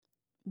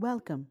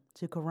Welcome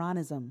to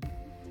Quranism.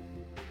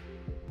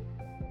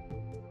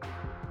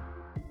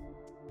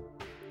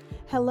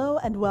 Hello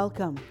and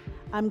welcome.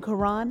 I'm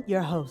Quran,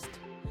 your host.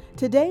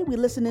 Today we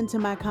listen into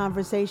my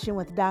conversation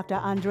with Dr.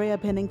 Andrea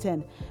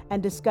Pennington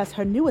and discuss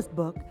her newest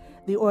book,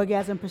 The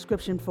Orgasm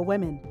Prescription for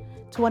Women,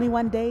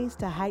 21 Days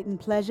to Heighten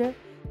Pleasure,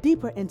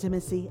 Deeper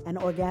Intimacy, and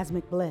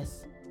Orgasmic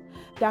Bliss.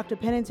 Dr.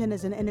 Pennington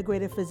is an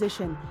integrative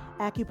physician,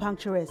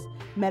 acupuncturist,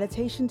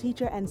 meditation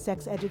teacher, and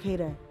sex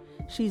educator.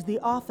 She's the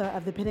author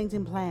of The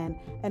Pennington Plan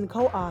and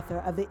co-author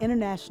of the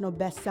international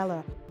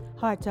bestseller,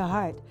 Heart to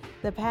Heart,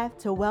 The Path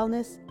to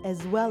Wellness,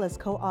 as well as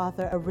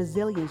co-author of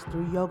Resilience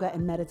Through Yoga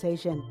and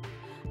Meditation.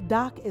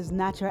 Doc is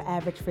not your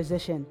average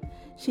physician.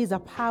 She's a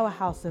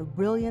powerhouse of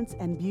brilliance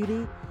and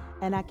beauty,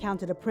 and I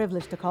count it a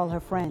privilege to call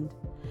her friend.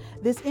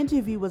 This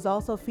interview was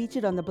also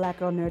featured on the Black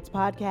Girl Nerds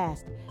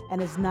podcast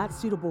and is not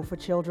suitable for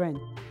children.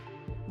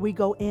 We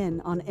go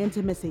in on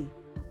intimacy,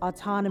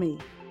 autonomy,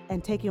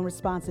 and taking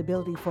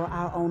responsibility for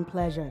our own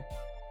pleasure.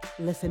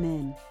 Listen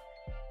in.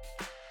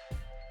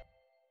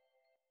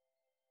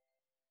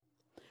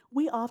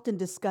 We often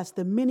discuss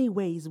the many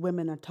ways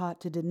women are taught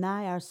to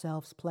deny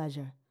ourselves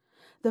pleasure.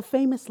 The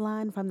famous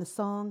line from the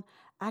song,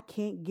 "I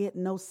can't get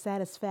no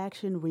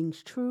satisfaction,"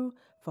 rings true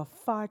for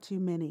far too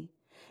many.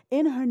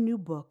 In her new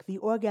book, The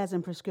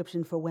Orgasm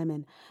Prescription for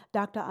Women,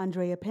 Dr.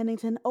 Andrea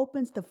Pennington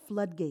opens the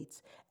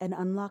floodgates and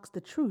unlocks the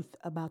truth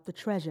about the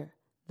treasure,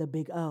 the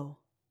big O.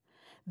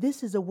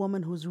 This is a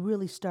woman who's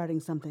really starting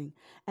something,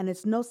 and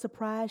it's no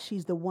surprise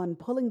she's the one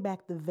pulling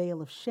back the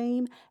veil of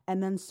shame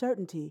and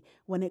uncertainty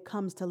when it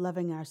comes to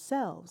loving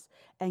ourselves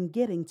and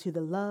getting to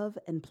the love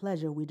and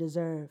pleasure we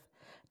deserve.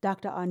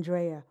 Dr.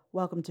 Andrea,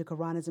 welcome to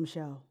Quranism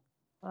Show.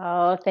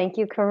 Oh, thank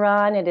you,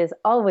 Quran. It is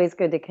always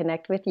good to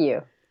connect with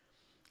you.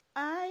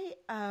 I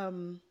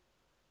am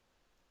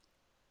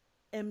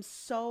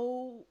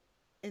so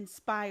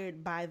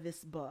inspired by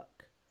this book.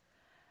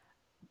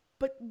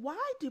 But why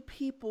do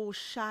people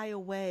shy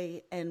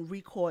away and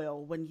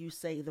recoil when you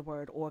say the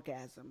word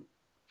orgasm?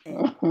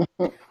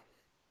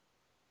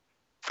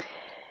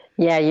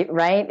 Yeah,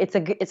 right. It's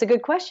a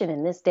good question.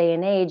 In this day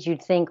and age,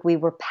 you'd think we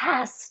were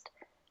past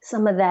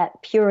some of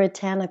that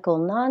puritanical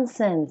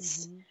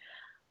nonsense. Mm-hmm.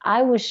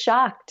 I was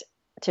shocked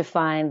to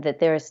find that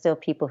there are still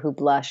people who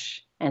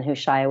blush and who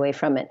shy away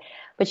from it.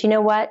 But you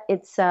know what?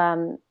 It's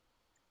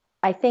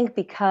I think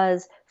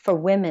because for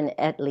women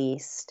at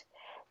least,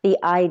 the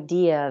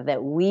idea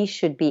that we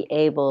should be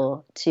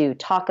able to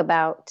talk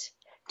about,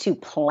 to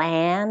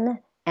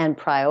plan and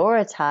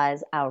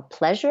prioritize our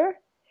pleasure,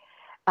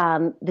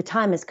 the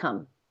time has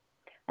come.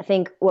 I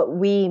think what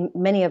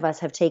many of us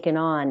have taken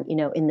on,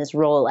 in this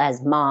role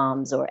as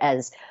moms or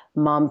as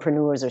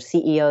mompreneurs or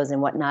CEOs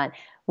and whatnot,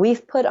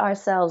 we've put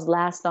ourselves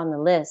last on the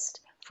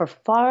list for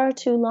far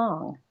too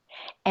long.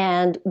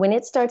 And when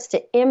it starts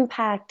to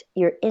impact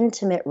your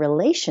intimate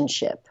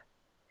relationship,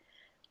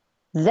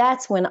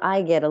 that's when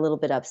I get a little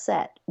bit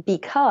upset,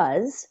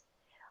 because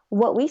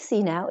what we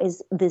see now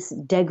is this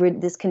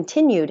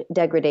continued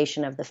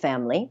degradation of the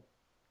family,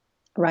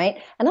 right?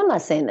 And I'm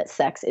not saying that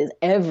sex is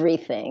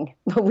everything,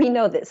 but we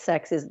know that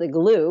sex is the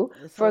glue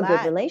for a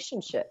good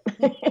relationship,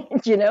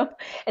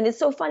 And it's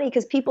so funny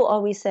because people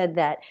always said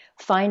that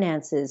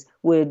finances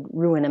would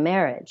ruin a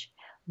marriage.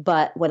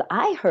 But what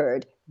I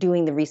heard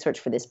doing the research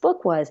for this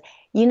book was,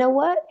 you know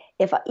what?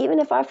 Even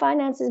if our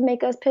finances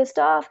make us pissed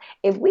off,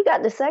 if we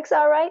got the sex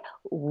all right,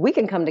 we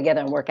can come together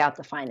and work out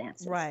the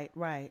finances.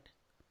 Right.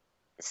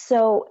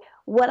 So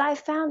what I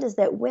found is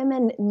that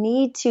women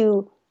need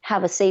to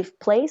have a safe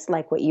place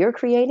like what you're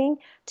creating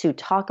to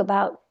talk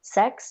about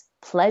sex,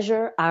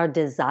 pleasure, our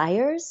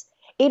desires.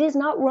 It is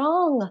not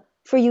wrong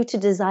for you to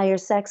desire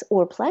sex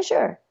or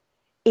pleasure.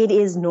 It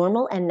is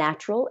normal and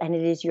natural, and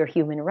it is your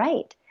human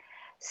right.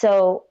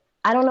 So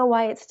I don't know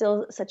why it's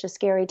still such a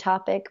scary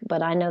topic,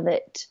 but I know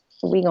that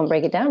we're going to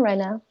break it down right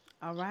now.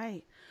 All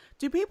right.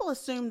 Do people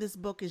assume this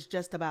book is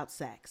just about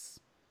sex?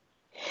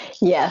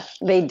 Yeah,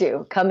 they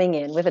do. Coming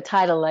in with a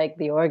title like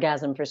The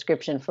Orgasm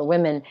Prescription for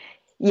Women,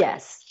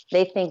 yes,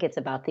 they think it's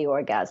about the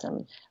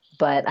orgasm.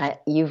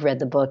 But you've read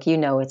the book. You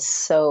know it's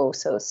so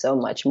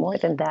much more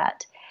than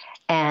that.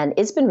 And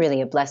it's been really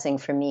a blessing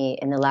for me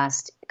in the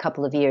last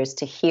couple of years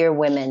to hear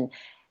women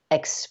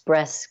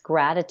express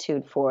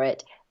gratitude for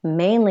it,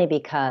 mainly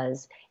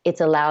because it's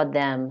allowed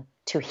them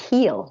to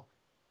heal.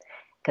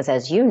 Because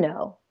as you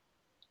know,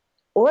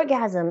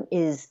 orgasm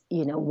is,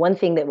 one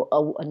thing that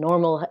a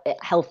normal,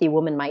 healthy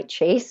woman might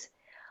chase.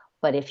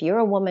 But if you're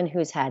a woman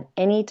who's had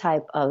any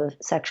type of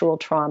sexual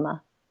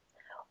trauma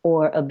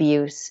or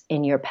abuse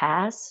in your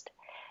past,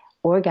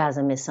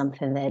 orgasm is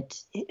something that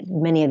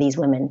many of these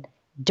women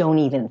don't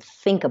even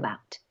think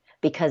about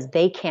because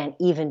they can't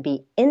even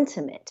be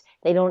intimate.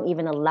 They don't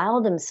even allow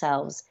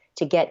themselves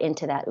to get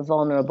into that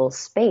vulnerable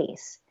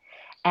space.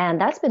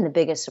 And that's been the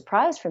biggest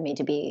surprise for me,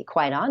 to be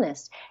quite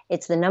honest.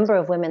 It's the number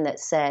of women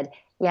that said,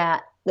 yeah,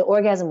 the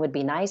orgasm would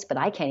be nice, but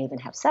I can't even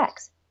have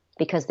sex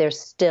because they're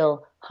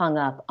still hung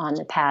up on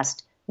the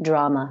past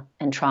drama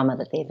and trauma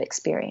that they've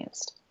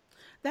experienced.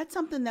 That's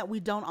something that we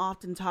don't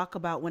often talk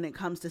about when it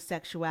comes to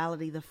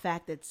sexuality. The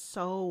fact that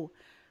so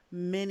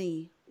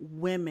many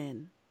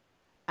women,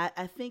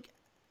 I think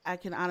I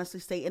can honestly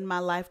say in my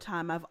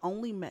lifetime, I've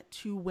only met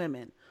two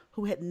women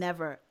who had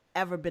never,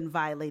 ever been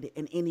violated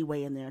in any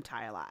way in their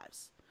entire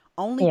lives.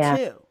 Only Yeah.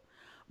 two.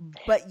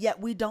 But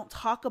yet we don't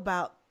talk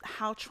about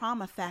how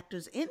trauma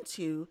factors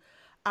into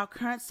our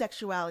current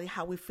sexuality,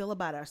 how we feel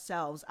about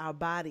ourselves, our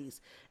bodies,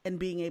 and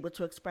being able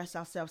to express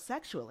ourselves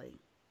sexually.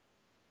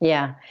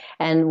 Yeah.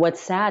 And what's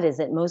sad is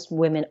that most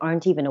women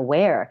aren't even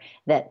aware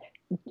that,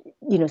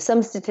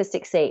 some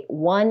statistics say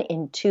 1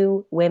 in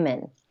 2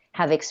 women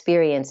have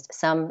experienced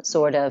some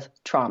sort of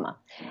trauma,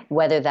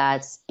 whether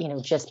that's,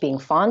 just being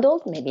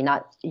fondled, maybe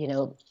not,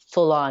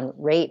 full on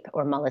rape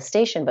or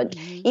molestation, but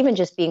even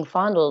just being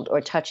fondled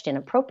or touched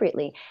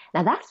inappropriately.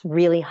 Now that's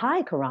really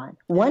high, Karan.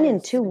 It One in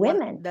is. two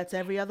women. That's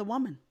every other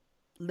woman,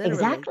 literally.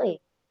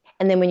 Exactly.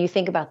 And then when you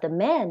think about the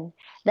men,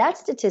 that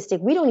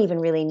statistic we don't even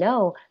really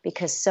know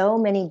because so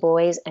many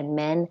boys and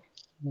men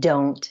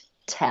don't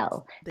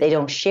tell. They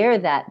don't share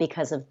that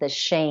because of the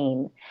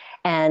shame.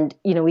 And,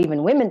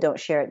 even women don't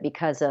share it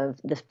because of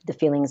the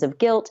feelings of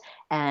guilt.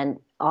 And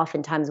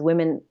oftentimes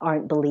women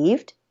aren't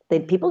believed.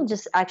 People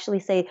just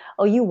actually say,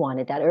 oh, you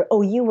wanted that, or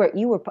oh, you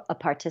were a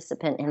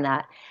participant in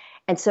that.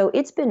 And so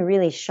it's been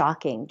really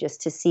shocking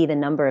just to see the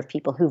number of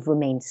people who've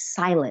remained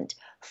silent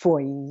for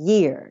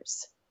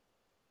years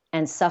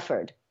and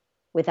suffered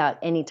without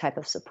any type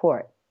of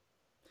support.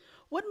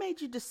 What made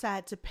you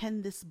decide to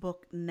pen this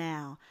book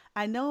now?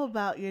 I know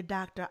about your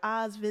Dr.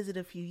 Oz visit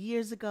a few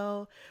years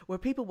ago where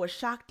people were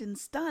shocked and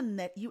stunned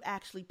that you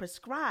actually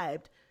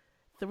prescribed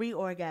 3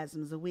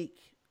 orgasms a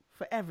week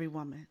for every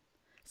woman.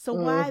 So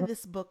why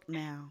this book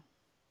now?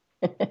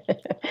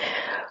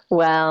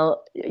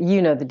 Well,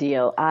 you know the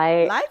deal.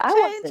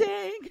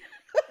 Life-changing.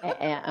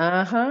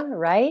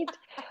 Right?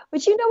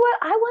 But you know what?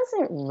 I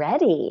wasn't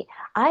ready.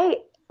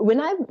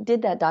 When I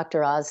did that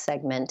Dr. Oz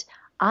segment,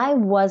 I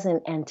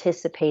wasn't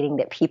anticipating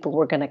that people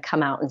were going to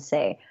come out and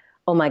say,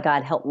 "Oh my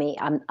God, help me!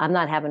 I'm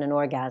not having an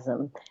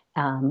orgasm.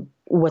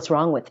 What's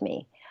wrong with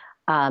me?"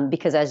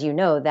 Because as you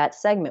know, that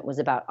segment was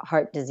about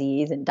heart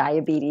disease and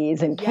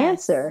diabetes and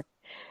cancer.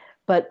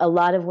 But a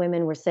lot of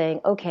women were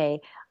saying,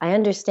 "Okay, I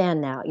understand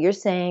now. You're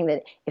saying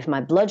that if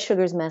my blood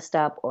sugar's messed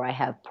up or I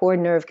have poor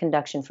nerve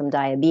conduction from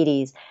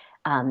diabetes,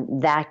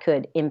 that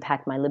could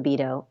impact my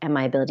libido and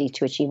my ability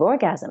to achieve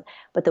orgasm."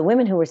 But the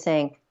women who were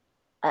saying,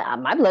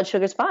 my blood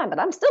sugar's fine, but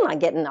I'm still not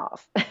getting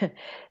off.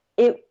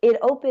 It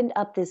opened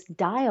up this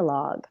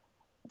dialogue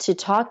to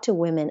talk to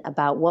women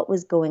about what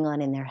was going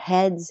on in their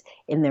heads,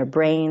 in their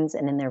brains,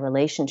 and in their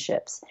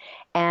relationships.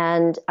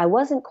 And I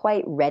wasn't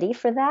quite ready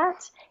for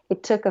that.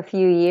 It took a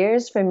few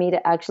years for me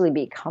to actually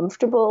be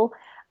comfortable,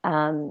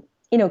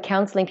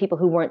 counseling people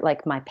who weren't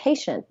like my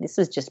patient. This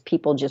was just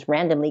people just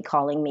randomly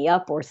calling me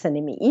up or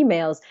sending me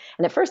emails.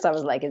 And at first I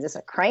was like, is this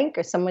a crank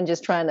or someone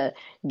just trying to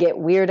get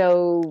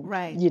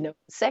weirdo,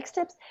 sex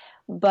tips?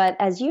 But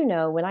as you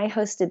know, when I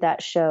hosted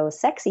that show,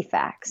 Sexy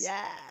Facts,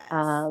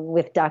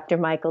 with Dr.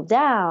 Michael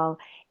Dow,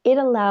 it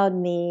allowed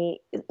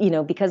me,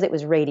 because it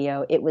was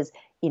radio, it was,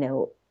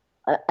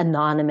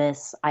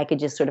 anonymous. I could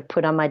just sort of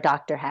put on my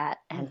doctor hat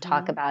and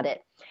talk about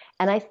it.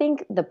 And I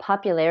think the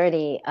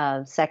popularity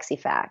of Sexy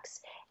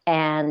Facts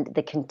and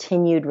the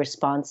continued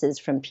responses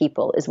from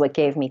people is what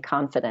gave me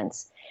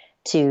confidence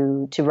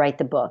to write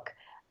the book.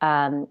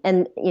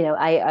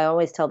 I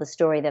always tell the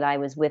story that I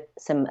was with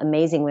some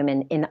amazing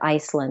women in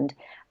Iceland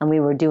and we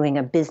were doing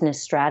a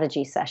business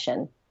strategy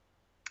session.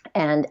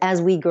 And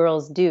as we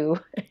girls do,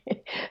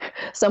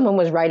 someone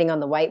was writing on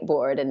the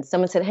whiteboard and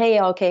someone said,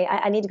 "Hey, okay,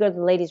 I need to go to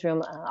the ladies'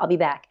 room. I'll be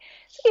back."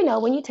 So,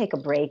 when you take a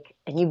break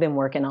and you've been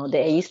working all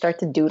day, you start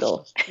to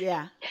doodle.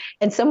 Yeah.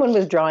 And someone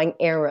was drawing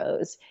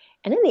arrows.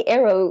 And then the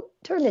arrow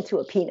turned into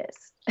a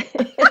penis.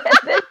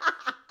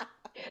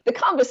 The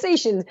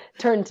conversation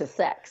turned to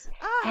sex.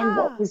 And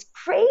what was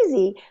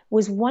crazy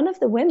was one of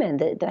the women,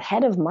 the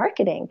head of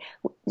marketing,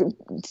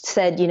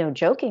 said,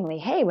 jokingly,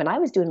 "Hey, when I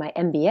was doing my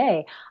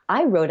MBA,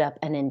 I wrote up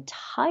an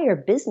entire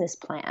business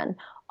plan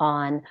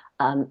on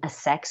a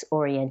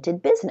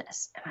sex-oriented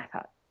business." And I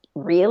thought,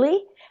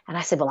 really? And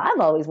I said, "Well,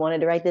 I've always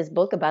wanted to write this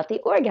book about the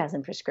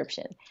orgasm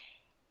prescription."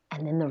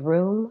 And then the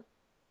room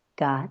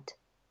got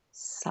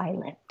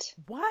silent.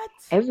 What?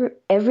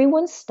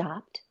 Everyone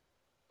stopped.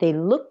 They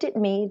looked at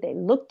me, they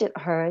looked at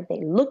her,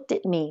 they looked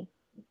at me.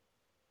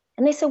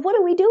 And they said, "What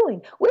are we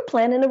doing? We're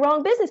planning the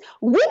wrong business.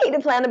 We need to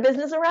plan a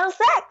business around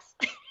sex."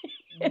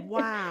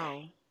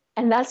 Wow.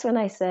 And that's when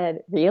I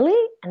said, "Really?"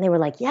 And they were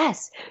like,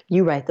 "Yes,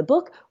 you write the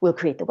book, we'll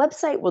create the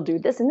website, we'll do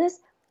this and this."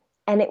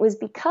 And it was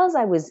because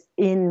I was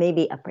in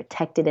maybe a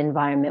protected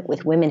environment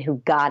with women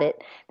who got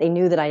it. They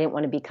knew that I didn't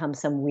want to become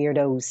some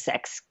weirdo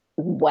sex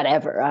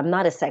whatever. I'm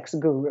not a sex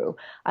guru.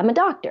 I'm a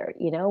doctor,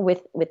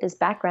 with this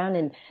background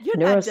in You're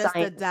neuroscience. Not just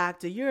a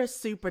doctor. You're a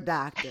super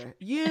doctor.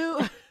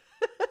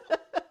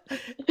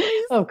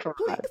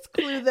 Please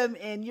clue them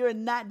in. You're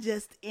not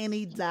just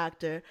any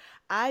doctor.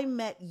 I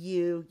met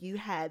you. You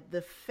had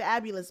the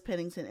fabulous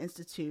Pennington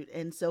Institute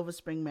in Silver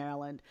Spring,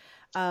 Maryland.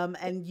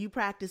 And you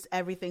practice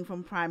everything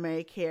from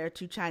primary care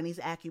to Chinese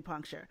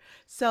acupuncture.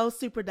 So,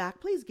 Super Doc,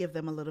 please give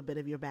them a little bit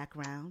of your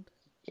background.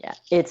 Yeah,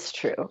 it's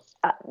true.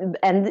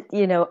 And,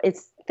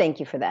 thank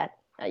you for that.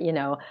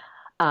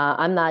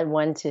 I'm not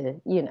one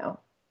to,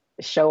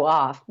 show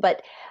off,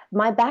 but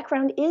my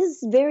background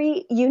is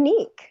very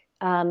unique.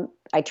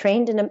 I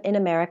trained in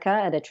America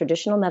at a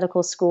traditional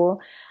medical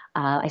school.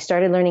 I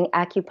started learning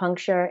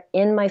acupuncture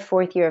in my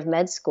fourth year of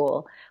med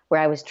school, where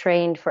I was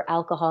trained for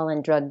alcohol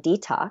and drug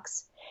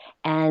detox.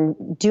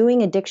 And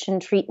doing addiction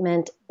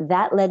treatment,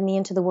 that led me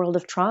into the world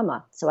of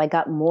trauma. So I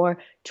got more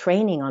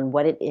training on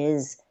what it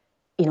is,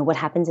 what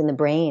happens in the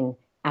brain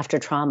after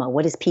trauma.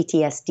 What is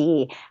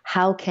PTSD?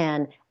 How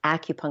can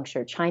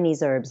acupuncture,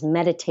 Chinese herbs,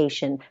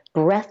 meditation,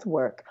 breath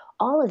work,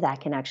 all of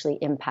that can actually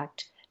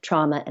impact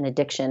trauma and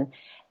addiction.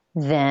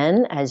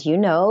 Then, as you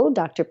know,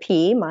 Dr.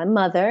 P, my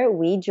mother,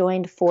 we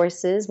joined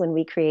forces when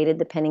we created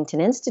the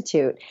Pennington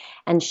Institute.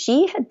 And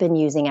she had been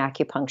using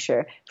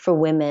acupuncture for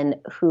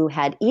women who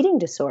had eating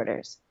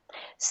disorders.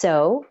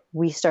 So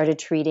we started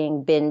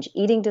treating binge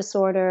eating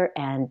disorder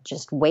and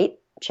just weight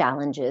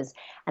challenges.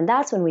 And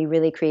that's when we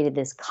really created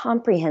this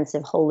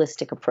comprehensive,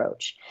 holistic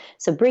approach.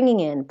 So bringing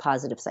in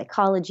positive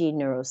psychology,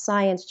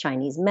 neuroscience,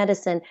 Chinese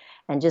medicine,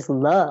 and just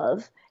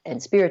love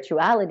and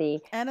spirituality.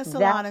 And a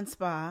salon and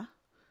spa.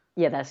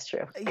 Yeah, that's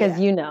true. Because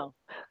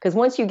because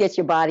once you get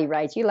your body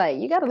right, you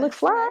got to look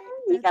fly.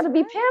 You got to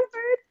be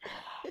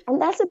pampered. And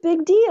that's a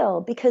big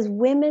deal because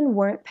women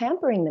weren't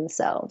pampering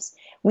themselves.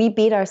 We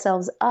beat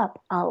ourselves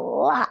up a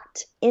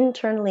lot,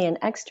 internally and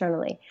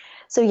externally.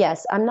 So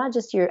yes, I'm not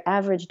just your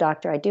average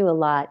doctor. I do a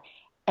lot.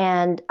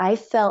 And I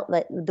felt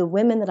that the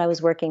women that I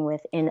was working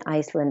with in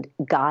Iceland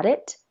got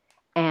it.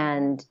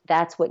 And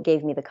that's what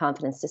gave me the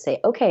confidence to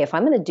say, okay, if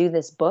I'm going to do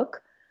this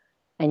book,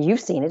 and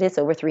you've seen it, it's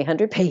over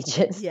 300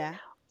 pages. Yeah.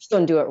 We're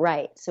going to do it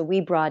right. So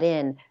we brought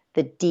in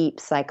the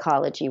deep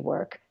psychology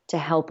work to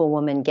help a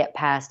woman get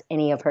past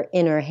any of her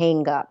inner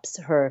hang-ups,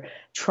 her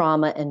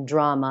trauma and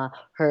drama,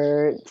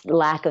 her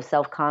lack of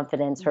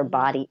self-confidence, her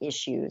body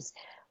issues.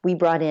 We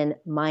brought in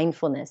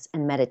mindfulness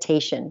and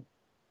meditation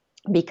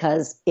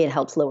because it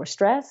helps lower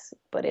stress,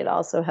 but it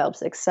also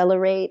helps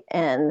accelerate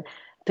and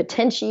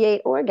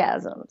potentiate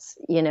orgasms,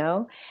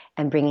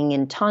 and bringing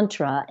in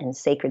tantra and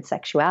sacred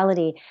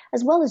sexuality,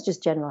 as well as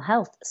just general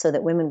health so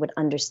that women would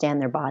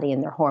understand their body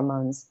and their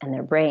hormones and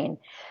their brain.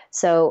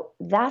 So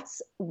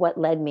that's what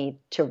led me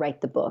to write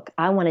the book.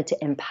 I wanted to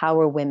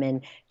empower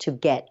women to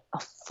get a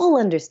full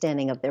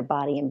understanding of their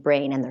body and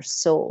brain and their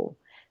soul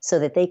so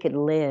that they could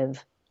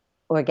live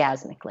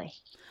orgasmically.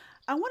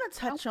 I want to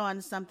touch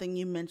on something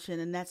you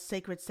mentioned, and that's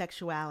sacred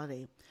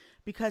sexuality.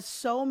 Because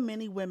so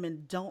many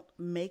women don't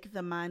make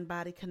the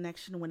mind-body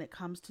connection when it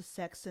comes to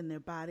sex and their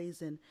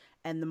bodies and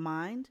the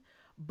mind.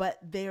 But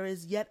there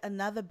is yet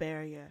another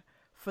barrier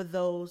for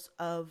those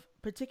of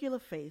particular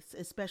faiths,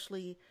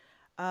 especially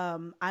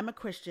I'm a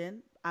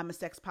Christian. I'm a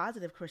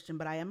sex-positive Christian,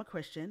 but I am a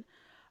Christian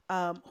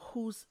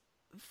whose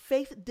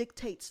faith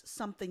dictates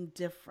something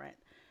different.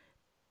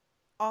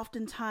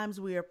 Oftentimes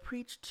we are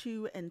preached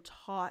to and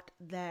taught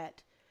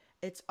that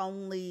it's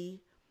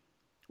only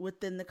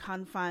within the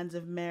confines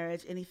of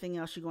marriage. Anything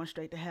else, you're going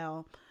straight to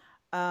hell.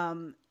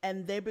 And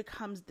there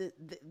becomes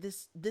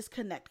this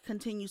disconnect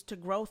continues to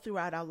grow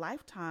throughout our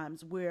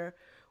lifetimes where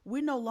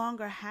we no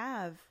longer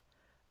have,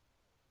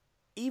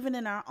 even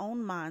in our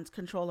own minds,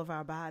 control of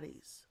our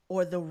bodies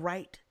or the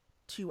right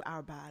to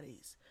our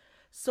bodies.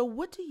 So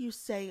what do you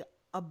say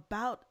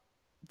about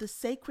the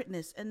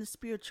sacredness and the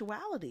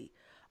spirituality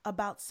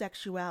about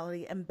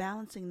sexuality and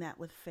balancing that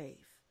with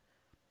faith?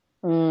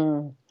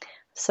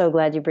 So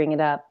glad you bring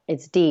it up.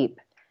 It's deep.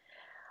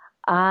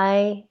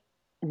 I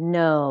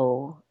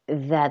know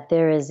that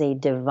there is a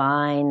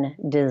divine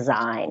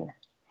design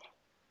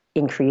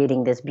in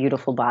creating this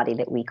beautiful body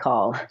that we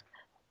call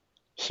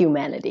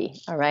humanity.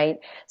 All right.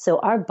 So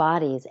our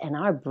bodies and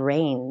our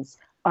brains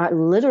are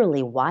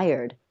literally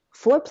wired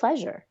for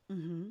pleasure.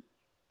 Mm-hmm.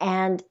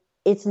 And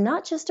it's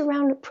not just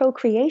around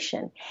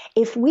procreation.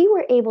 If we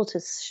were able to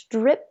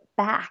strip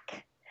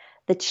back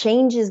the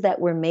changes that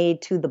were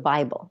made to the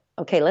Bible.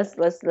 Okay, let's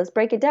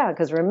break it down,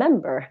 because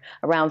remember,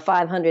 around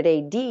 500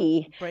 AD,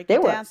 there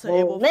were so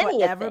it will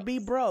forever be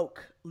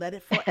broke. Let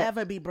it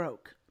forever be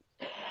broke.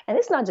 And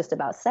it's not just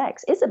about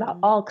sex. It's about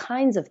all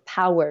kinds of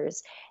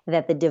powers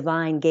that the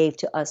divine gave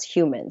to us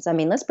humans. I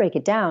mean, let's break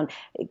it down.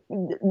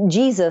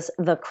 Jesus,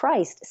 the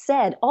Christ,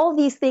 said, all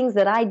these things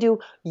that I do,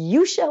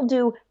 you shall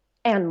do,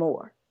 and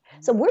more.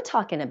 So we're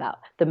talking about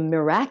the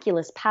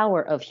miraculous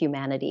power of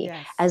humanity,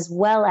 yes, as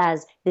well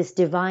as this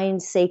divine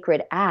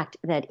sacred act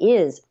that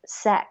is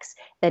sex,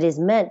 that is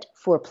meant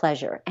for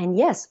pleasure. And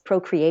yes,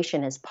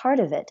 procreation is part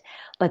of it,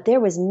 but there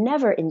was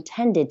never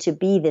intended to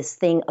be this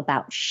thing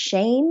about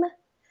shame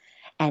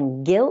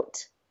and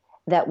guilt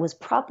that was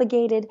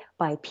propagated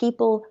by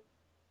people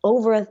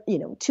over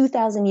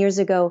 2,000 years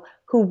ago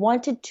who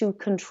wanted to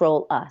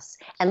control us.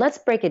 And let's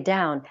break it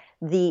down.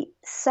 The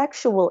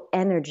sexual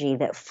energy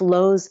that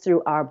flows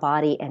through our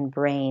body and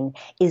brain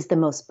is the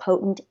most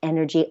potent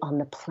energy on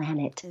the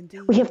planet.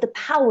 Indeed. We have the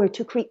power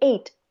to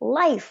create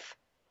life.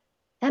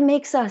 That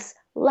makes us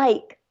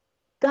like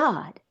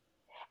God.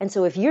 And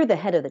so if you're the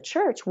head of the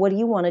church, what do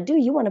you want to do?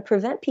 You want to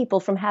prevent people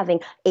from having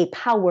a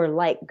power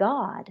like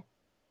God.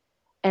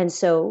 And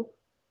so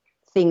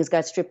things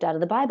got stripped out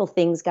of the Bible,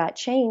 things got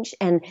changed,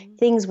 and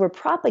things were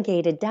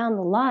propagated down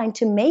the line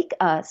to make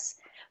us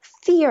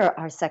fear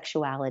our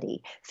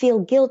sexuality, feel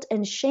guilt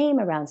and shame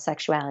around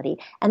sexuality.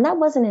 And that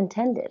wasn't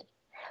intended.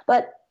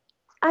 But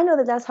I know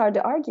that that's hard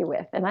to argue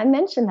with. And I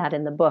mentioned that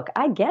in the book.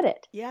 I get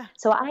it. Yeah.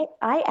 So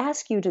I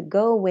ask you to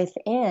go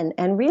within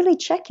and really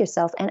check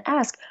yourself and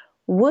ask,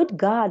 would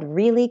God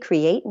really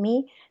create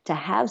me to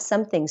have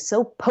something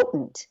so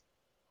potent,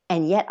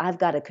 and yet I've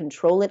got to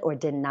control it or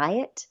deny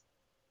it?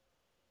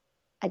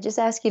 I just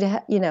ask you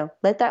to,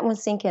 let that one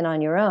sink in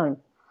on your own.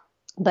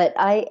 But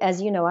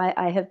as you know,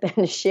 I have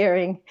been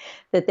sharing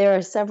that there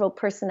are several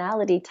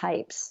personality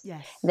types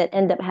that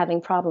end up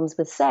having problems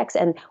with sex.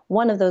 And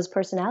one of those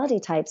personality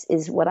types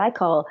is what I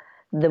call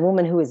the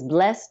woman who is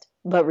blessed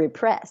but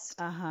repressed.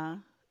 Uh-huh.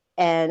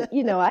 And,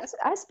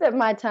 I spent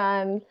my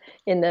time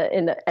in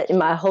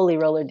my holy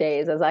roller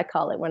days, as I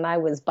call it, when I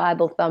was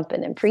Bible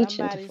thumping and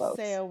preaching to folks.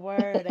 Somebody say a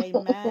word.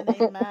 Amen.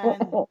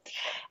 Amen.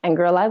 And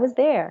girl, I was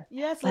there.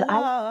 Yes, but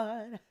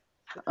Lord.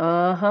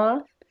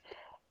 Uh-huh.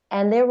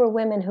 And there were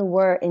women who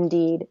were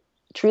indeed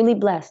truly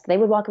blessed. They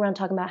would walk around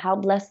talking about how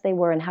blessed they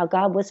were and how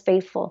God was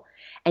faithful,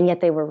 and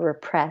yet they were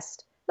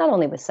repressed, not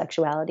only with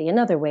sexuality, in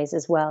other ways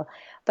as well.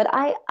 But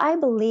I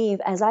believe,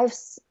 as I've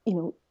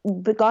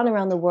gone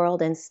around the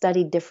world and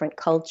studied different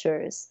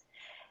cultures,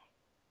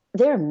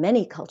 there are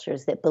many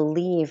cultures that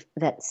believe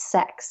that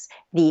sex,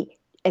 the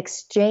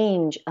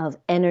exchange of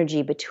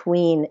energy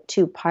between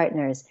two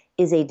partners,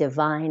 is a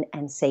divine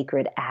and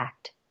sacred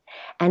act.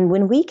 And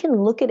when we can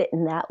look at it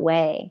in that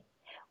way,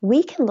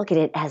 we can look at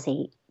it as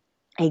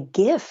a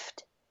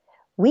gift.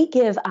 We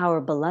give our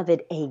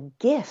beloved a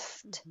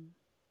gift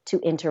to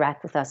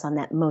interact with us on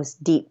that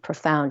most deep,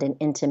 profound, and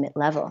intimate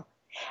level.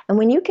 And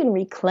when you can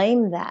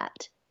reclaim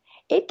that,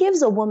 it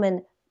gives a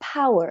woman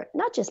power,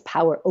 not just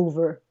power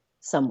over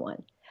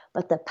someone,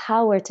 but the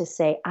power to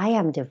say, I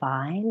am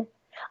divine,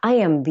 I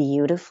am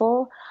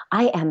beautiful,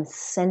 I am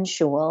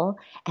sensual,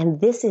 and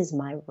this is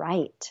my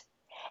right.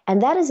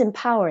 And that is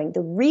empowering.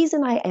 The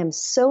reason I am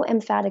so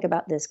emphatic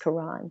about this,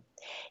 Karan,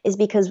 is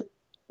because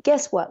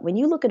guess what? When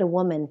you look at a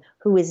woman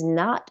who is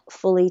not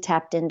fully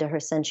tapped into her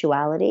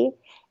sensuality,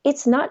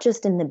 it's not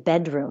just in the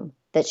bedroom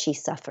that she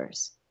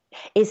suffers.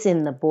 It's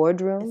in the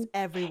boardroom. It's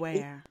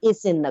everywhere.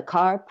 It's in the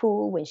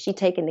carpool when she's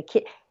taking the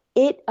kid.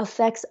 It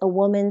affects a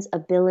woman's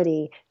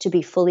ability to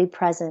be fully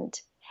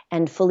present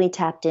and fully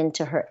tapped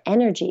into her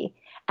energy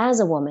as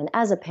a woman,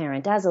 as a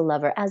parent, as a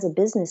lover, as a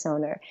business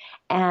owner.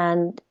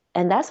 And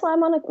that's why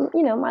I'm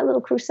on my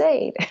little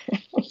crusade.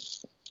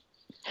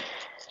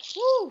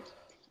 Woo.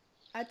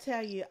 I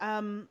tell you,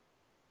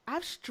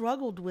 I've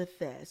struggled with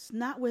this,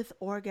 not with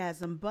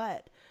orgasm,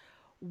 but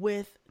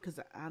with, because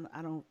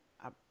I don't.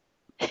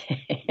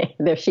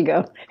 There she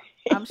go.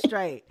 I'm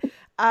straight.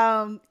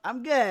 I'm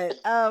good.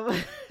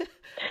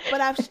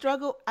 But I've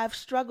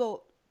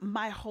struggled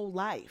my whole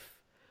life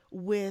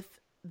with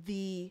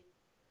the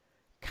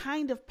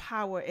kind of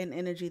power and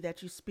energy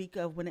that you speak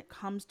of when it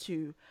comes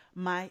to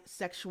my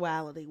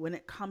sexuality, when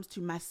it comes to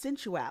my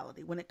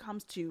sensuality, when it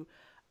comes to,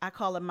 I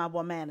call it my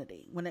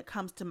womanity, when it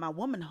comes to my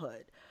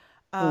womanhood,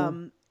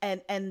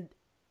 and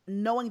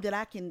knowing that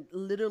I can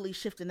literally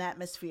shift an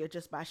atmosphere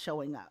just by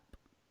showing up.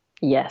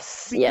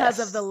 Yes. Because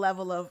of the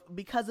level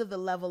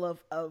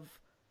of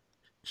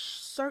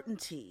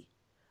certainty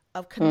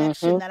of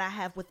connection that I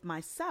have with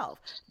myself.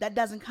 That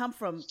doesn't come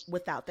from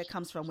without, that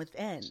comes from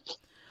within.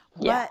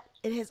 Yeah.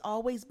 But it has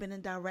always been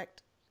in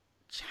direct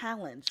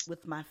challenge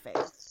with my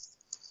faith.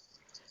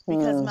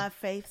 Because my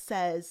faith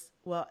says,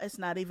 well, it's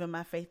not even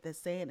my faith that's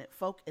saying it.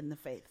 Folk in the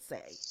faith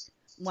say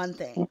one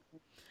thing.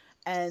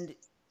 And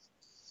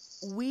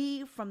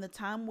we, from the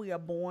time we are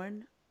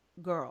born,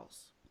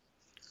 girls,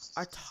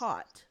 are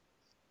taught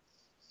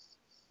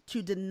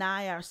to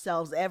deny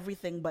ourselves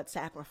everything but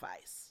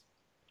sacrifice.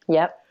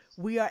 Yep.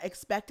 We are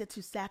expected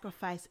to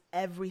sacrifice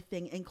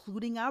everything,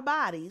 including our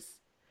bodies,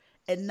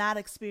 and not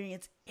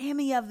experience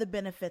any of the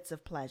benefits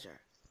of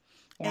pleasure.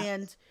 Yeah.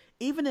 And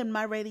even in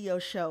my radio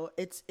show,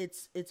 it's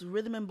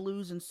rhythm and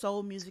blues and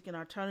soul music and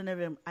alternative,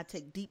 and I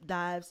take deep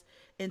dives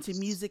into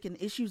music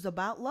and issues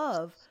about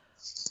love.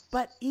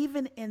 But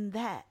even in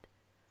that,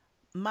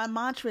 my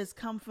mantra is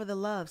come for the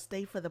love,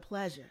 stay for the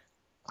pleasure.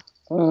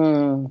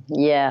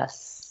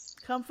 Yes.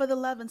 Come for the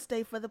love and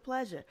stay for the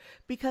pleasure.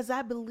 Because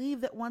I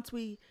believe that once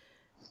we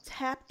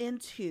tap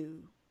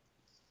into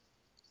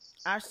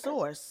our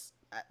source,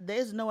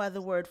 there's no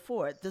other word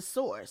for it, the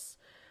source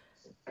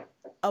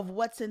of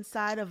what's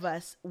inside of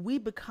us, we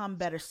become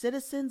better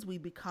citizens, we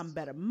become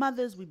better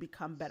mothers, we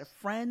become better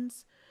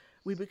friends,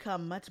 we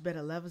become much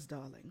better lovers,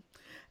 darling.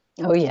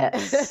 Oh,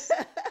 yes.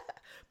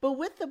 But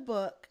with the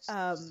book,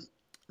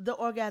 The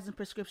Orgasm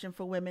Prescription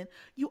for Women,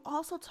 you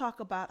also talk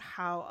about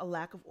how a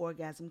lack of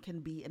orgasm can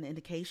be an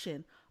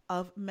indication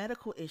of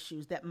medical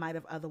issues that might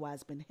have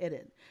otherwise been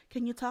hidden.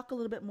 Can you talk a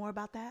little bit more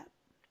about that?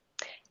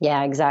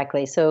 Yeah,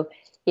 exactly. So,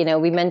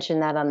 we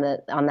mentioned that on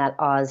that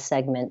Oz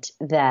segment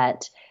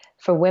that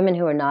for women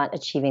who are not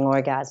achieving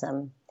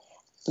orgasm,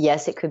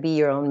 yes, it could be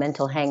your own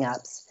mental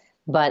hangups,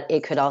 but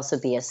it could also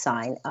be a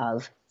sign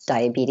of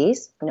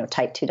diabetes,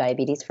 type 2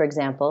 diabetes, for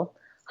example,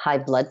 high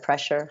blood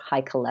pressure,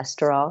 high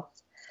cholesterol.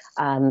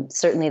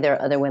 Certainly, there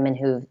are other women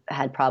who've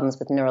had problems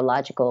with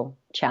neurological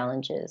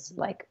challenges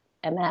like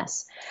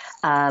MS.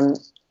 Um,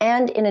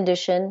 and in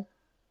addition,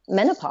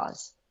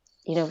 menopause,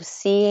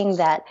 seeing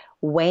that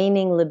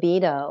waning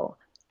libido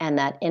and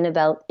that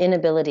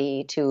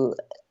inability to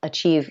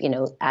achieve,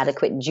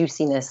 adequate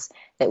juiciness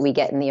that we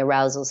get in the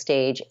arousal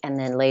stage and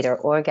then later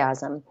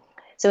orgasm.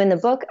 So in the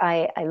book,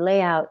 I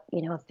lay out,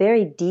 a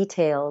very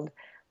detailed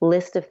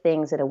list of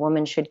things that a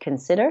woman should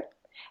consider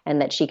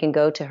and that she can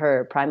go to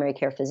her primary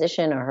care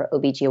physician or her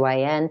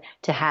OBGYN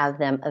to have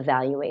them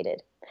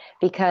evaluated.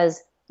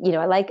 Because,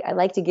 I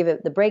like to give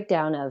it the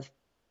breakdown of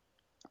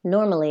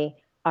normally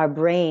our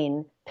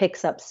brain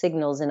picks up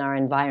signals in our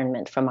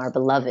environment from our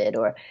beloved,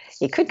 or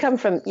it could come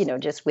from,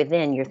 just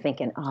within. You're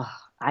thinking, oh,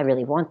 I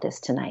really want this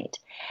tonight.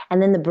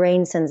 And then the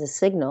brain sends a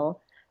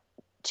signal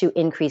to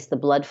increase the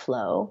blood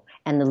flow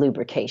and the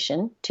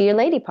lubrication to your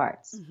lady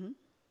parts. Mm-hmm.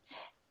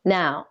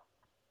 Now,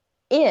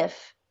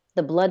 if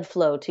the blood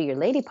flow to your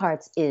lady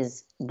parts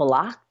is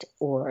blocked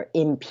or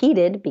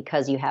impeded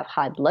because you have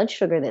high blood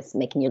sugar that's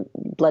making your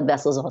blood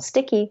vessels all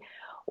sticky,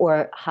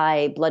 or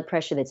high blood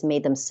pressure that's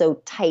made them so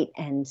tight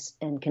and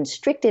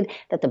constricted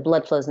that the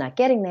blood flow is not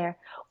getting there,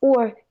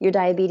 or your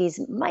diabetes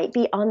might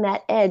be on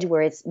that edge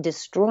where it's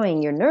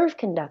destroying your nerve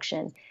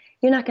conduction,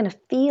 you're not going to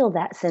feel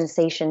that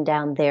sensation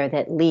down there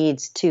that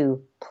leads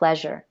to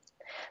pleasure.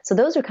 So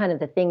those are kind of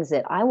the things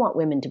that I want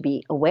women to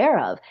be aware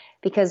of,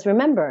 because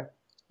remember,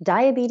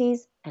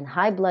 diabetes and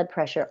high blood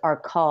pressure are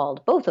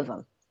called, both of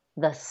them,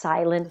 the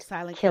silent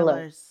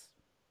killers.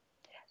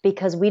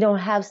 Because we don't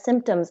have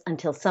symptoms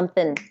until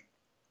something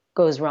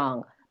goes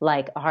wrong,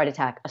 like a heart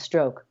attack, a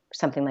stroke,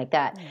 something like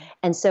that. Mm.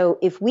 And so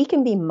if we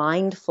can be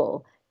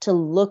mindful to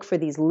look for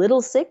these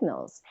little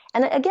signals,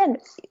 and again,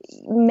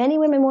 many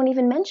women won't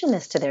even mention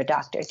this to their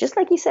doctor. Just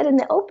like you said in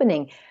the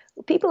opening,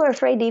 people are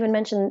afraid to even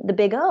mention the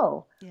big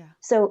O. Yeah.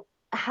 So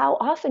how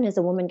often is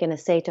a woman going to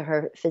say to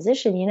her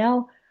physician,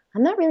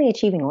 I'm not really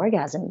achieving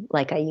orgasm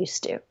like I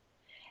used to.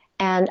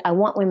 And I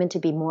want women to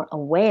be more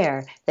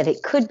aware that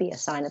it could be a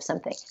sign of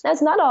something.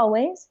 That's not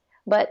always,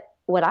 but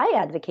what I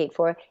advocate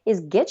for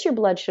is get your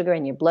blood sugar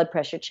and your blood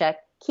pressure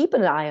checked. Keep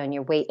an eye on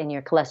your weight and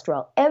your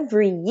cholesterol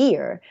every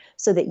year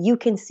so that you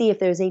can see if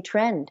there's a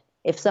trend.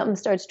 If something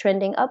starts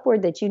trending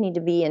upward that you need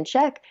to be in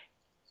check,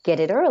 get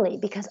it early,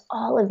 because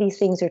all of these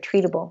things are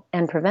treatable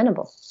and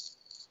preventable.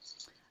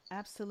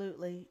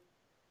 Absolutely.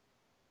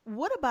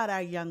 What about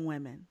our young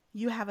women?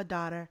 You have a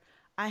daughter.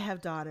 I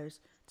have daughters.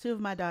 Two of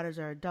my daughters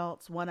are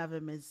adults. One of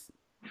them is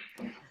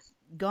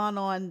gone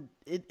on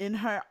in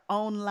her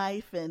own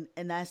life,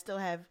 and I still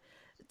have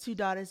two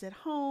daughters at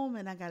home,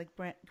 and I got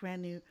a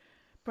brand new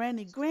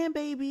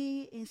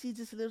grandbaby, and she's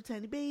just a little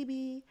tiny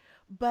baby.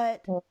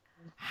 But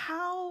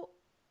how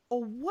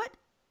or what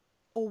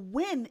or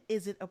when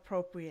is it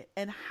appropriate,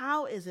 and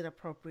how is it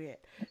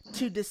appropriate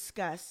to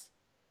discuss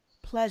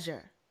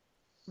pleasure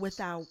with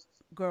our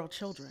girl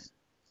children?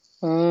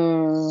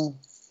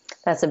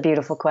 That's a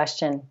beautiful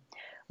question.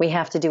 We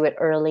have to do it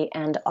early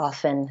and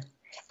often,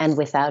 and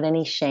without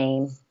any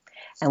shame,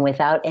 and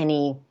without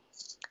any,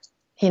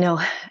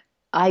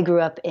 I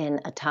grew up in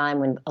a time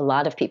when a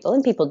lot of people,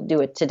 and people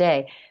do it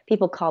today,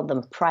 people called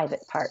them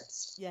private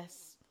parts.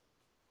 Yes.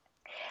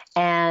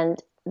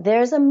 And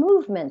there's a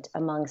movement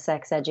among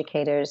sex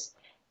educators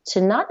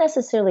to not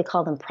necessarily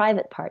call them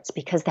private parts,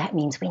 because that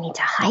means we need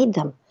to hide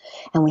them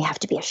and we have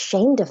to be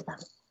ashamed of them.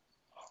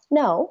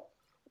 No,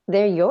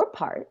 they're your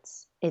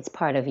parts. It's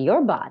part of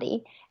your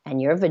body, and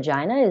your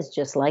vagina is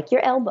just like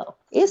your elbow.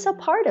 It's a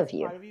part of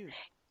you.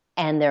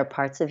 And there are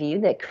parts of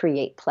you that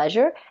create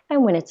pleasure,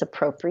 and when it's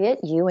appropriate,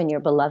 you and your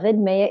beloved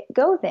may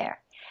go there.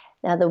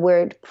 Now, the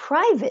word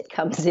private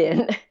comes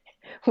in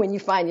when you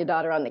find your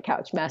daughter on the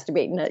couch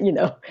masturbating,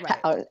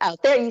 right.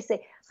 out there. You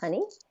say,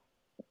 honey,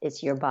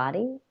 it's your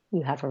body.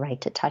 You have a right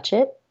to touch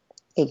it.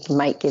 It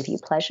might give you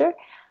pleasure,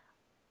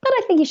 but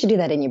I think you should do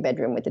that in your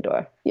bedroom with the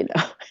door,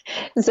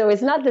 So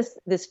it's not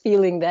this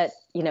feeling that,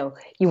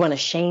 you want to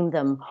shame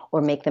them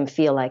or make them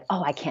feel like,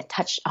 oh, I can't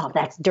touch, oh,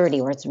 that's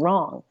dirty or it's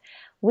wrong.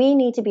 We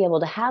need to be able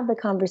to have the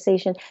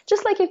conversation,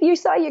 just like if you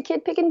saw your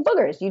kid picking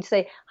boogers, you'd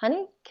say,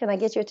 honey, can I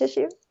get your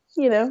tissue?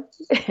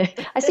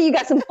 I see you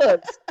got some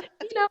bugs.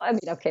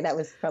 Okay, that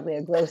was probably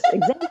a gross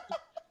example.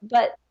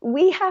 But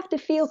we have to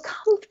feel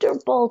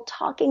comfortable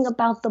talking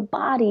about the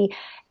body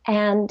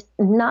and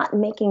not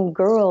making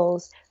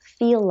girls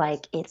feel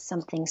like it's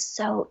something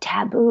so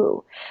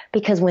taboo.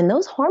 Because when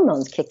those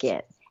hormones kick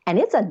in, and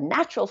it's a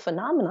natural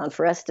phenomenon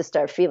for us to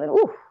start feeling,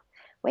 ooh,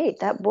 wait,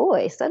 that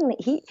boy, suddenly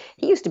he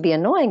used to be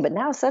annoying, but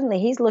now suddenly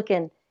he's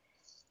looking,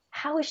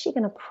 how is she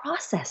going to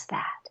process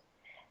that?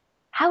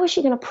 How is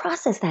she going to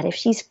process that if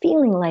she's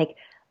feeling like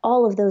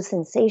all of those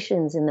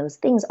sensations and those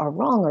things are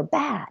wrong or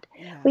bad.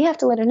 Yeah. We have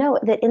to let her know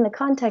that in the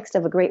context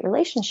of a great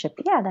relationship,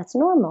 yeah, that's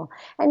normal.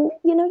 And,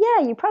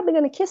 yeah, you're probably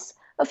going to kiss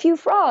a few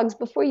frogs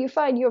before you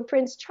find your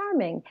Prince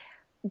Charming.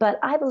 But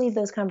I believe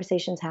those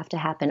conversations have to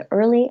happen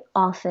early,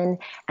 often,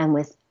 and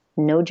with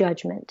no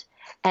judgment.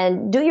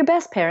 And do your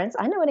best, parents.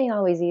 I know it ain't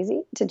always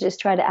easy to just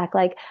try to act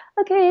like,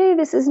 okay,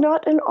 this is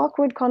not an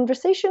awkward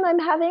conversation I'm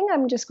having.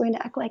 I'm just going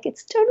to act like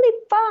it's totally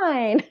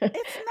fine.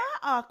 It's not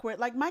awkward.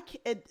 Like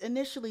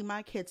initially,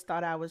 my kids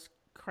thought I was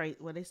crazy.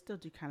 Well, they still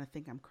do kind of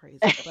think I'm crazy,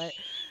 but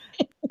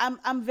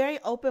I'm very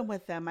open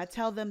with them. I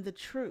tell them the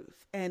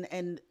truth,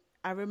 and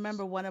I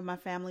remember one of my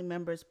family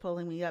members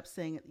pulling me up,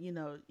 saying, you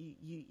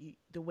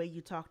the way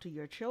you talk to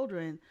your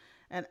children,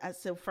 and I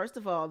said, first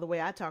of all, the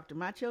way I talk to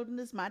my children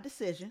is my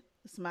decision.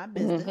 It's my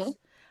business, Mm-hmm.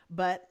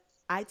 but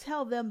I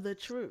tell them the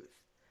truth.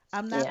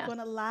 I'm not Yeah, going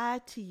to lie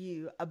to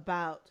you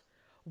about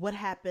what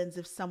happens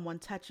if someone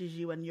touches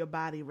you and your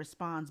body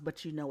responds,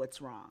 but you know it's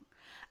wrong.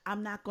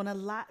 I'm not going to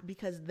lie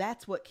because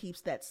that's what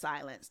keeps that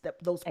silence,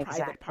 those private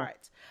exactly.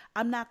 parts.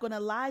 I'm not going to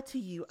lie to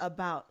you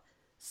about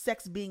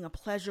sex being a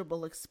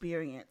pleasurable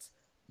experience,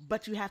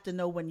 but you have to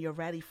know when you're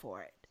ready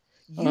for it.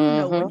 You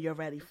know when Mm-hmm. you're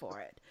ready for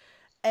it.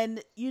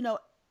 And,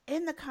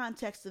 in the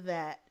context of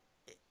that,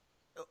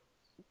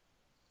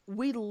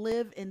 we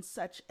live in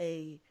such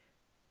a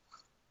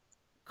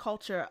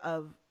culture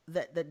of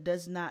that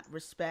does not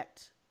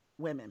respect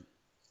women.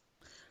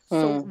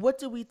 So Mm. what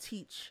do we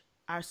teach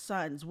our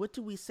sons? What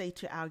do we say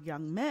to our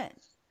young men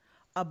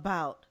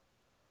about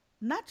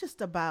not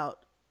just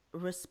about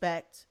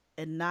respect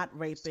and not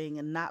raping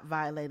and not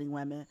violating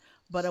women,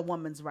 but a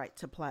woman's right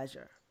to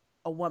pleasure,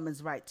 a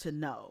woman's right to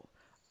know,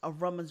 a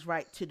woman's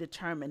right to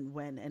determine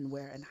when and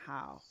where and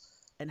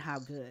how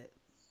good.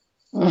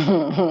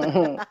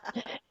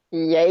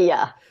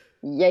 Yeah,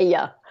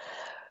 yeah.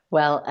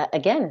 Well,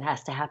 again, it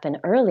has to happen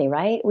early,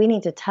 right? We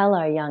need to tell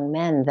our young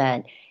men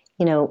that,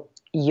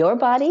 your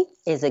body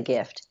is a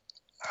gift.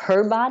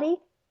 Her body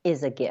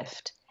is a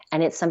gift.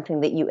 And it's something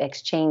that you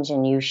exchange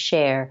and you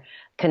share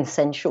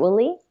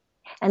consensually.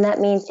 And that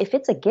means if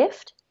it's a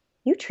gift,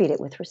 you treat it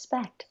with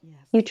respect. Yes.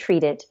 You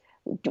treat it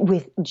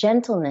with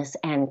gentleness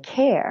and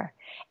care.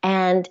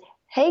 And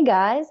hey,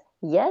 guys,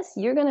 yes,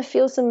 you're going to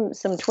feel some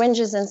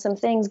twinges and some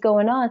things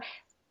going on,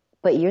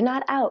 but you're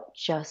not out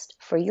just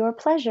for your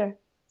pleasure.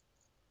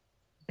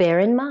 Bear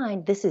in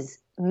mind, this is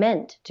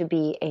meant to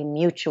be a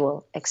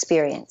mutual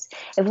experience.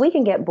 If we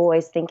can get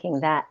boys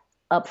thinking that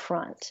up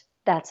front,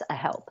 that's a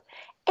help.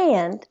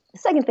 And the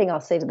second thing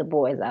I'll say to the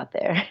boys out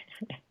there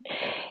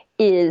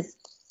is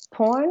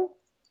porn,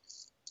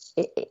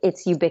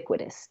 it's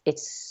ubiquitous.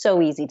 It's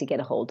so easy to get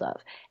a hold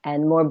of.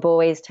 And more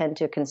boys tend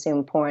to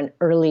consume porn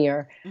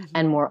earlier and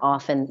Mm-hmm. more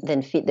often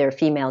than their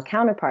female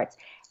counterparts.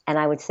 And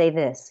I would say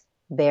this,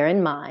 bear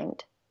in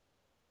mind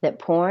that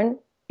porn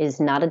is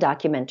not a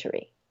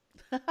documentary.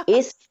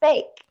 Is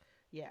fake.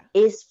 Yeah.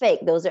 Is fake.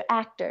 Those are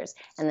actors.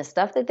 And the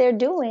stuff that they're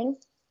doing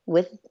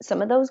with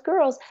some of those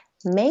girls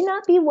may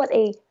not be what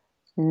a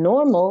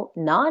normal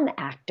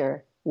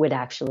non-actor would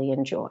actually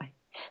enjoy.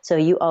 So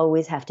you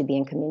always have to be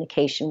in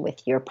communication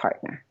with your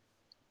partner.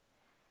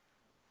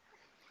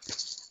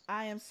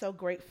 I am so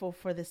grateful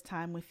for this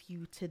time with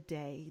you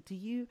today.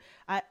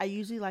 I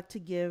usually like to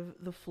give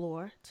the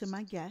floor to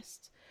my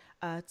guests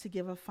to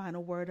give a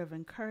final word of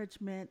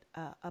encouragement,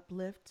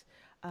 uplift,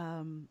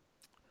 um,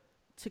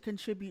 to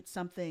contribute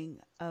something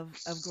of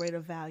greater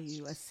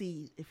value, a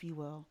seed, if you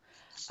will.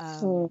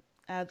 Um,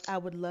 Mm. I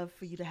would love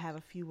for you to have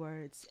a few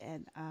words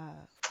and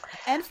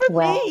for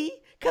Well, me,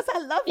 because I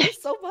love you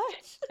so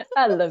much.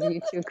 I love you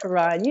too,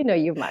 Karan. You know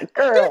you're my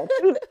girl.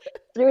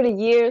 Through the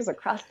years,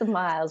 across the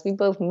miles, we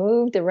both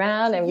moved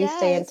around and we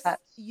stay in Yes, touch.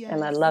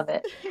 And I yes. love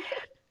it.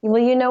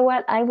 Well, you know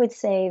what? I would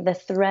say the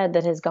thread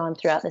that has gone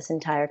throughout this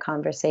entire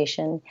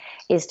conversation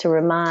is to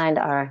remind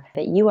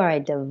that you are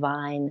a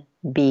divine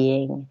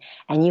being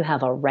and you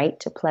have a right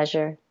to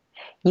pleasure.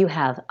 You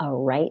have a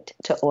right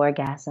to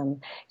orgasm.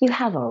 You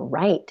have a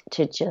right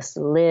to just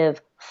live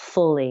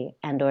fully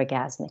and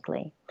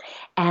orgasmically.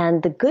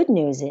 And the good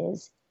news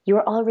is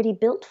you're already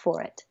built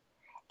for it.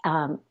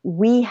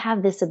 We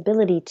have this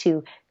ability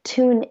to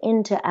tune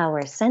into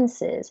our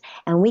senses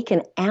and we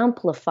can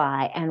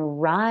amplify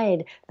and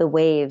ride the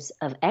waves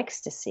of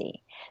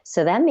ecstasy.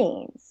 So that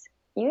means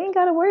you ain't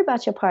got to worry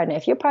about your partner.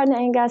 If your partner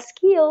ain't got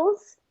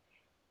skills,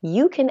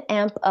 you can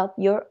amp up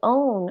your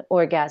own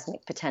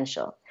orgasmic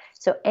potential.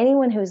 So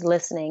anyone who's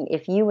listening,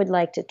 if you would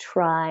like to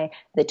try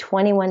the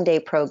 21-day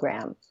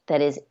program that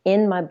is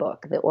in my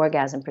book, The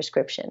Orgasm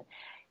Prescription,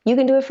 you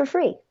can do it for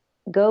free.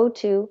 Go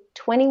to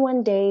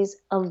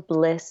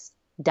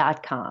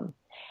 21daysofbliss.com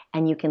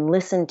and you can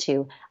listen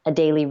to a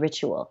daily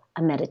ritual,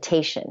 a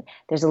meditation.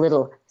 There's a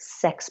little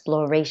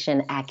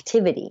sexploration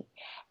activity.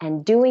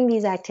 And doing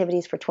these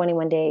activities for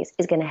 21 days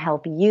is going to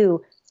help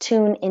you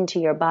tune into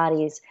your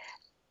body's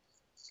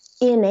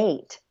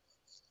innate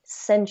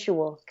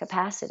sensual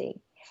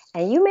capacity.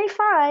 And you may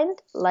find,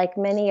 like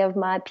many of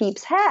my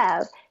peeps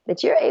have,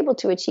 that you're able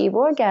to achieve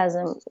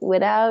orgasm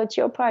without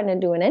your partner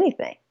doing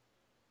anything.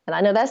 And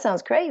I know that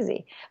sounds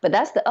crazy, but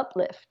that's the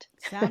uplift.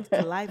 Sounds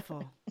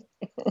delightful.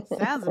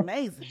 Sounds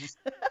amazing.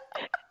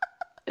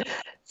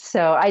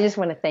 So I just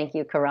want to thank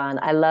you, Karan.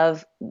 I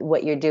love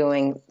what you're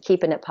doing,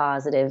 keeping it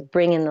positive,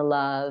 bringing the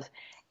love,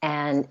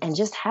 and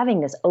just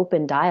having this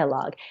open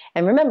dialogue.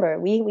 And remember,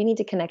 we need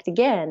to connect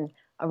again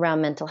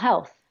around mental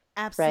health,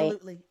 right?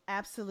 Absolutely.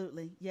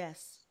 Absolutely.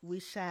 Yes, we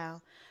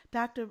shall.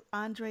 Dr.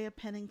 Andrea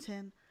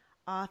Pennington,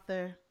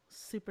 author,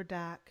 super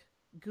doc,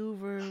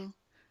 guru,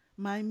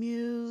 my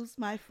muse,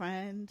 my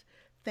friend.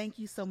 Thank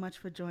you so much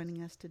for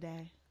joining us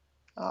today.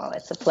 Oh,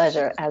 it's a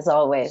pleasure, as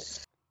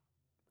always.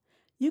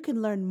 You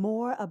can learn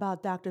more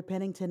about Dr.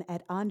 Pennington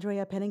at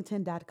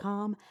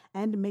andreapennington.com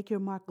and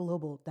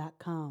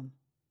makeyourmarkglobal.com.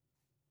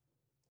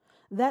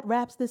 That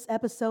wraps this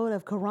episode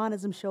of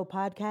Quranism Show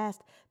podcast.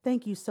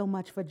 Thank you so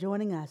much for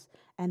joining us.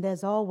 And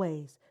as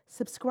always,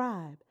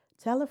 subscribe,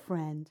 tell a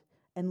friend,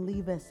 and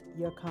leave us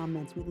your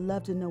comments. We'd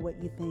love to know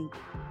what you think.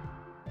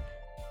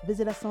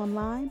 Visit us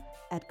online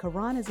at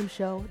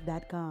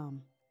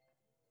Quranismshow.com.